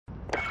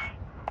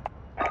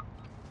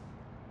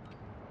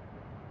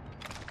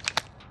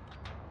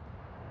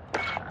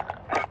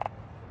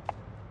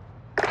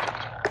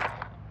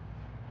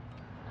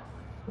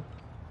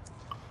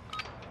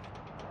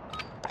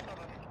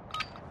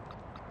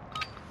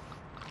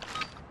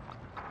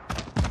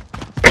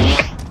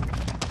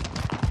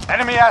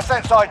Enemy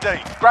assets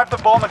ID. Grab the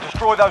bomb and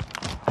destroy those.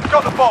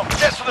 Got the bomb.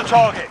 Get to the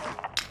target.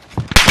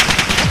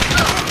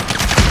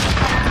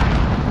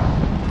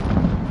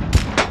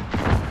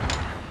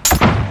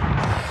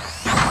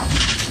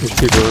 There's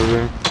people over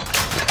there.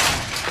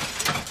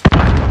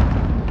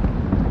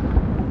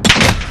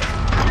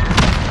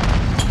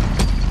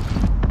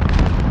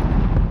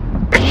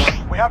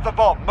 We have the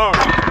bomb. Move.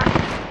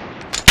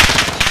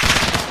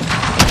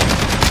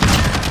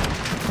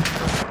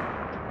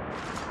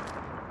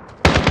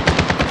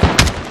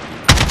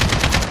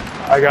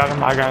 I got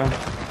him.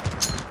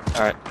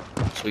 Alright,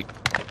 sweet.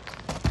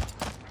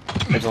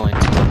 There's only 2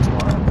 left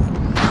tomorrow.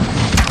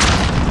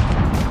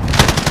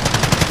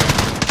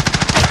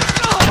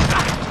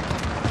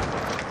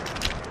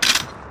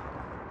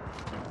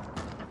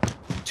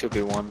 Should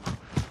be 1.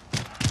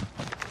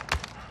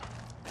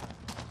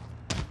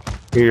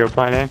 You go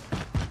plan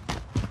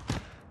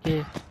A?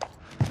 Yeah.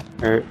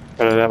 Alright,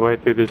 better that way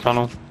through the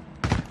tunnel.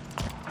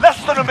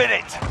 Less than a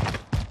minute.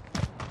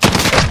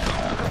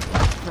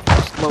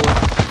 Slower.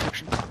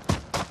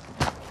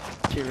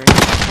 To your right.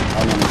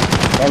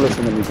 Don't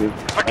listen to me, G.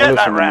 Forget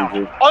that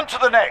round. On to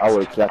the next. I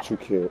would have got you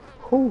killed.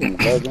 Oh my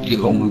god.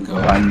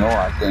 I know,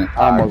 I think. I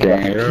almost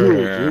got you killed,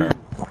 G.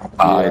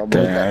 I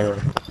think.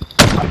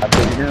 I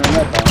couldn't hear him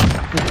that time.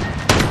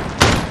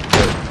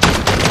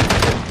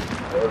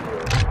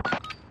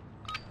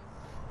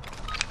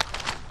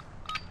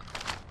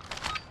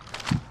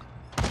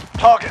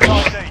 Target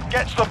ID.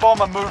 Get to the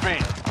bomb and move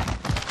in.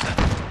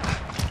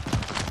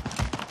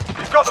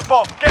 You've got the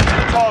bomb. Get to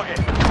the target.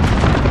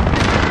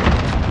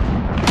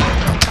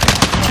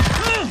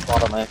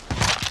 Bottom A.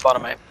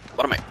 Bottom A.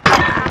 Bottom A.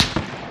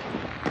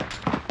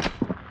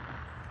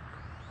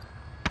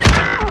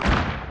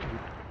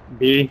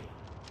 B.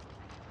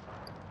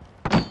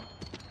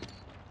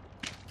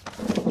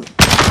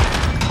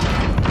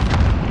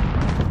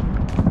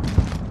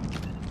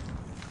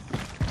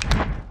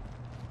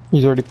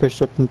 He's already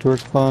pushed up into our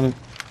spawn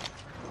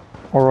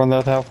or on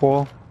that half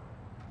wall.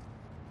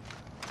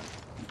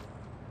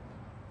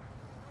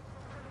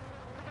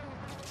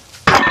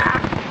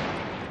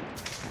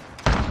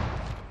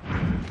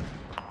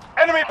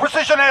 Enemy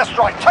precision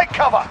airstrike. Take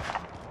cover.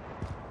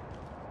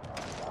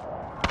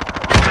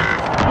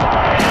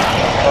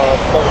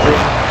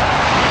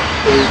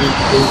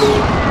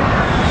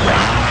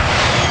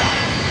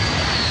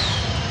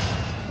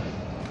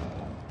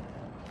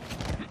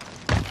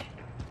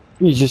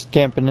 He's just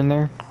camping in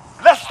there.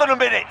 Less than a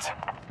minute.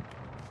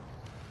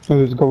 So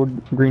there's gold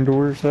green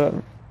doors at.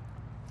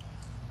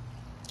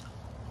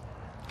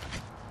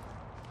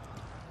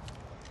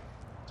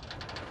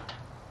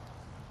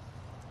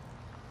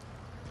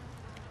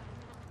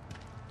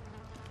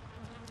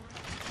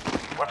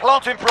 We're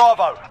planting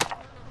Bravo.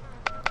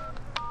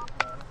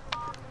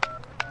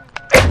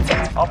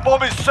 Our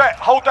bomb is set.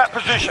 Hold that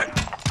position.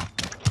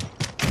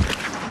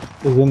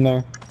 He's in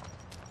there.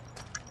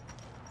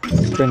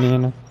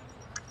 Banana.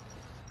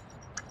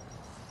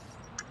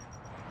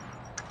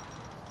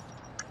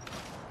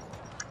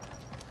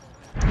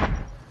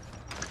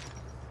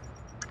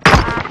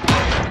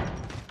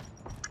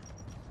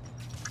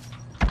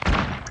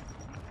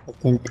 I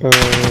think,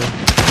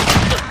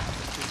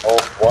 Oh,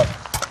 what?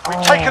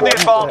 We've taken the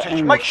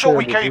advantage. Make sure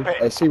we keep Hey,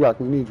 it. C-Rock,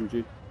 we need you,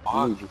 G.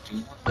 We need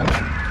you.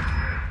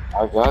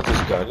 I got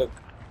this guy, look.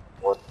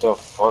 What the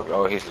fuck?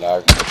 Oh, he's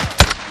lagging.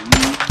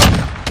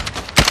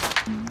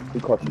 We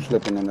caught you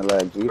slipping in the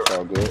leg, G. It's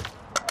all good.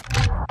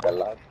 That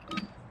lag.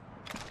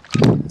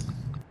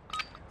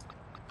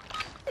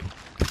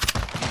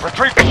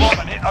 Retrieve the bomb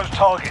and hit those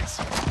targets.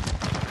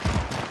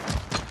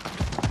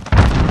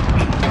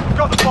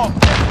 Got the bomb.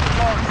 Get to the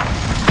target.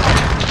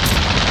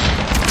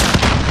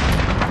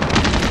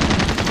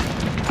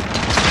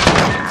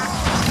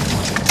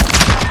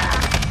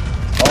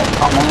 Oh,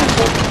 come on,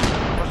 bro.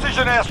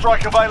 Precision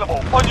airstrike available.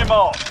 On your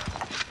mark.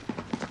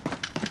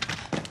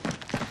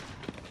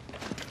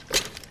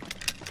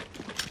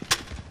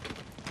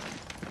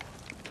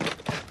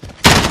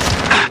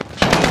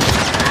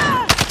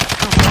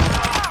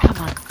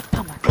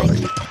 Come on, bring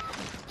it.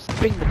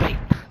 Bring the bait.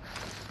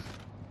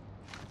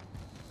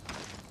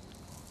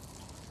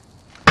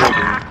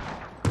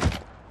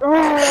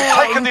 We've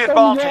taken the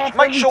advantage.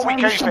 Make sure we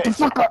keep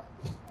it.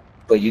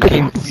 But you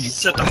can't.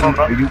 Shut the fuck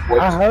up.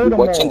 You're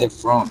watching the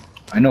front.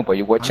 I know, but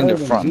you're watching the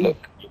front. Look,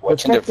 you're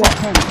watching the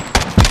front.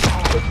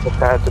 What's the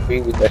path to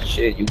be with that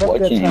shit? You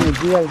watching him.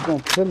 G, I was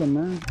gonna kill him,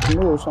 man. I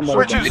knew it was somebody.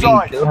 Switch You his didn't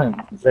side. kill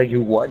him. It's like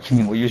you're watching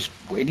him. Or you're just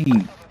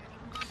waiting.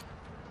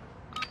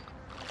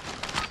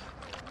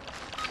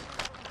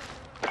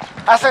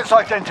 Assets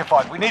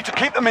identified. We need to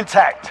keep them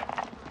intact.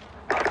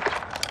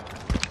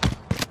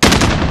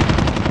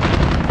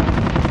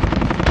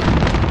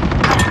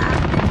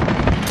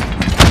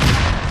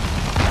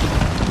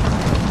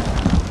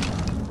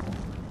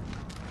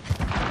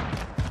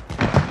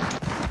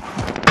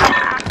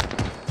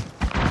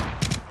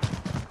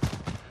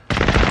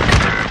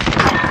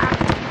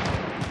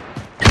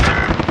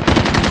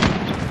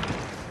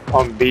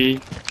 On B.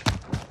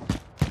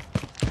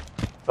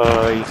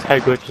 He's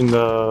head glitching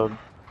the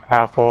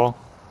half wall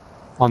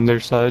On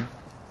their side.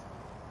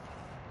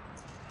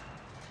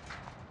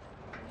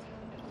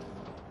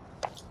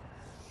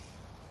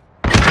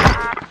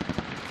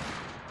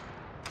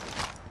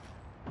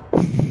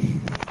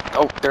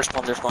 Oh, there's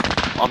one.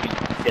 On me.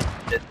 Dead.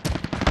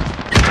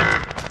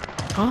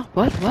 Huh?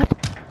 What?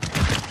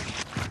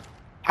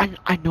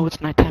 I know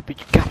it's nighttime, but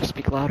you gotta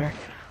speak louder.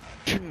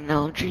 Shoot an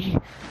LMG.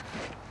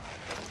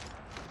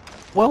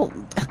 Well,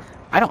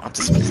 I don't have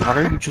to speak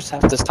louder. You just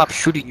have to stop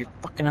shooting your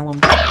fucking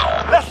LMG.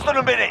 Less than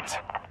a minute.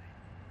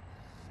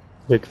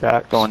 Big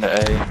facts. Going to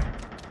A.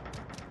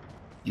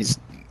 His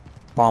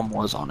bomb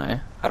was on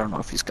A. I don't know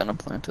if he's gonna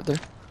plant it there.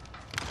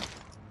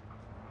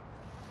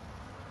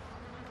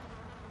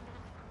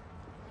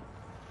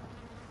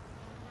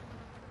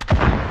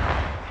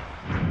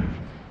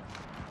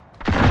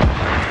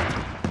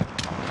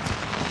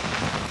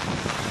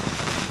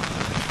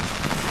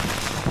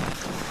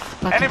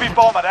 Enemy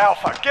bomb at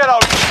Alpha. Get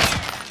over.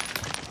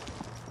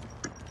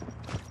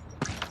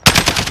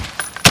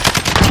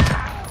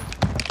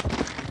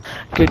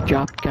 Good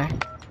job, guy.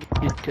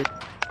 Good.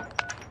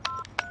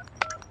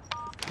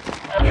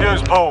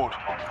 Fuse pulled.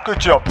 Good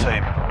job,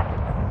 team.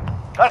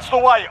 That's the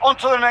way. On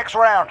to the next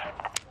round.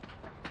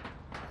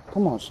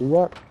 Come on,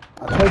 C-Rock.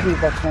 I told you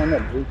if I turn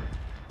up, G.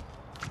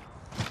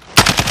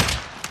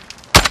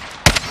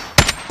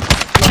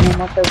 This is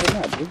my favorite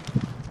map, G.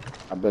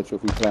 I bet you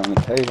if we play on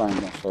the cave, I ain't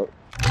gonna suck.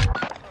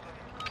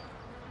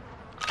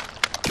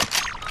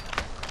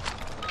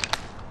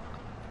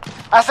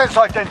 Assets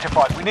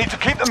identified. We need to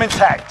keep them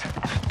intact.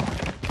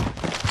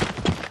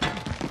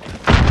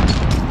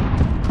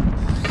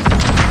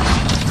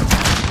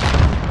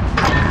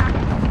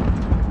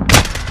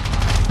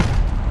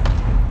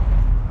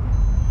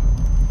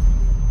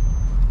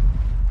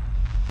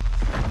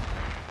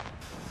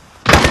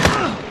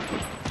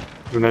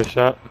 Nice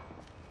shot.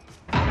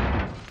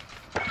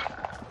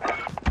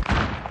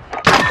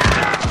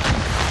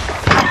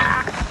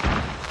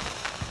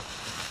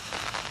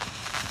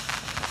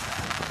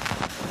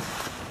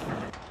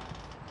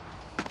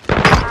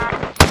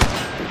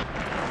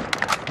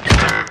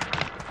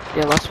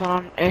 Yeah, last one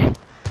on A.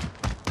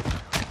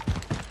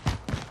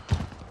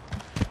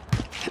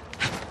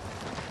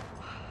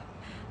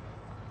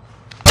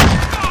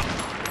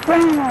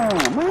 Damn,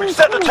 man. We've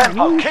set the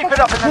tempo. Keep it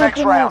up in the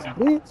next round.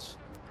 Bitch.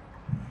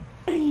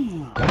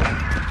 Damn.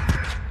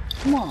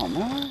 Come on,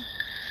 man.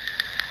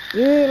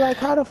 Yeah, like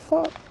how the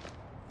fuck?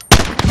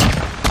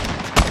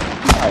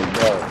 My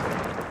God.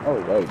 Oh,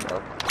 wait, bro.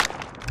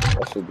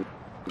 That should be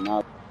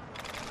not.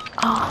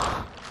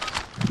 Oh,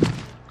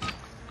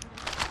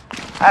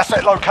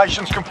 Asset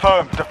locations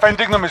confirmed.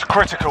 Defending them is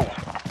critical.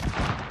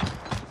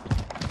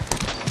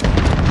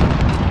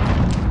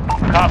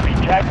 Copy.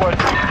 Jaguar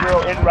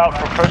 3-0 en route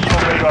for personal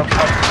radar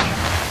coverage.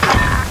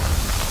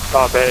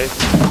 Top A.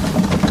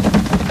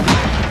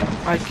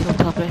 I killed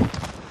top A.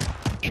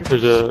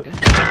 There's a...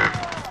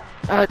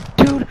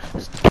 Dude,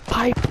 this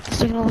pipe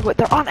signal.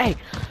 They're on A.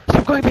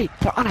 Stop going B.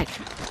 They're on A.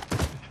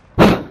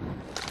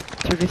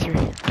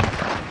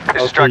 3v3.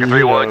 This is Striker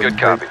 3-1, good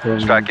copy.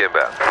 Strike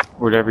inbound.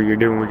 Whatever you're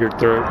doing with your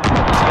throat.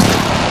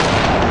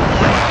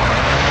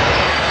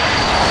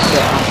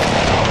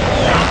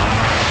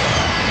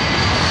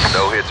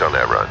 No hits on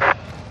that run.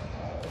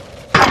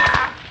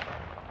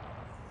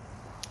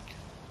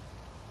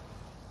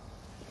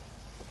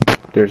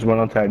 There's one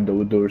outside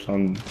the doors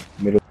on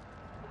middle.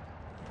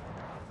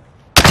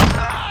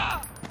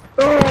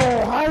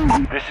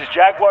 This is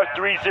Jaguar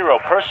 3-0.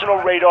 Personal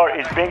radar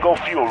is bingo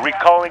fuel.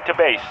 Recalling to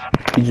base.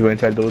 He just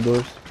went inside those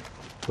doors.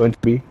 Went to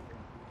B.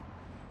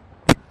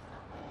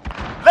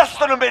 Less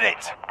than a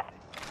minute.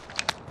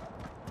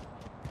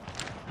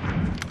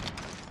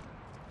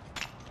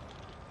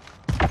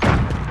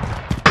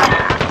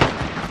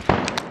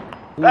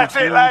 That's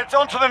it, lads.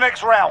 On to the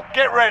next round.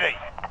 Get ready.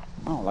 I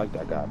don't like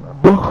that guy, bro.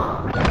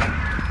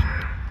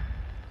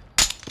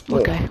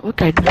 What guy?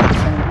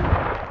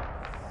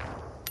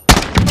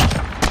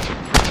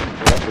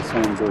 That's the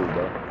same dude,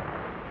 bro.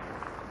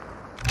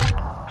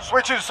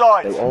 Switching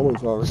sides. They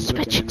always already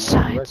Switching looking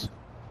sides.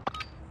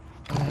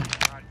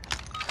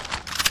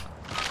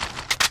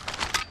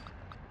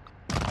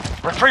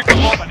 Retrieve the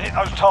bomb and hit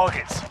those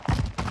targets.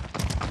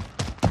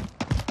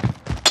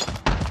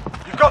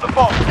 You've got the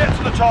bomb. Get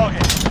to the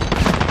target.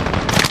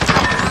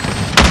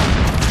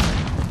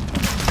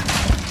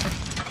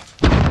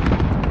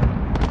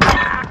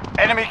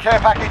 Enemy care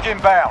package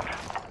inbound.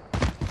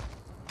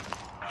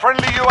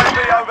 Friendly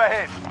UAV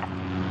overhead.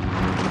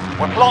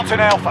 We're planting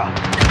Alpha.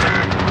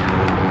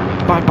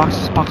 Buying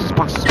boxes.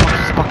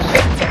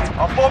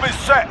 Our bomb is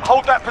set.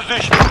 Hold that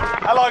position.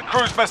 Allied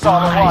cruise missile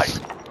Nice.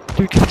 away.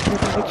 Dude,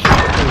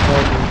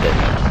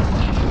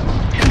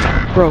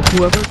 bro,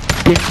 whoever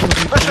didn't kill me,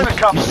 Mission you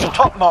accomplished. suck.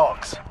 Top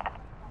marks.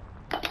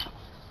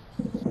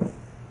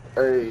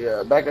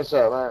 Hey, back us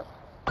up, man.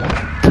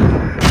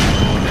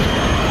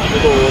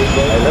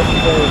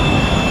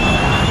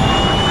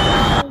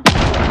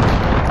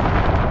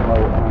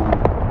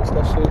 What's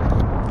that shit?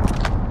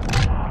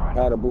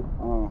 Compatible.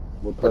 I'm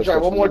gonna try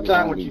one more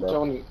time with you,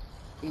 Tony.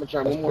 I'm gonna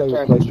try one more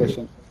time with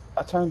you.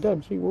 I turned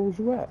up. See, where was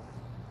you at?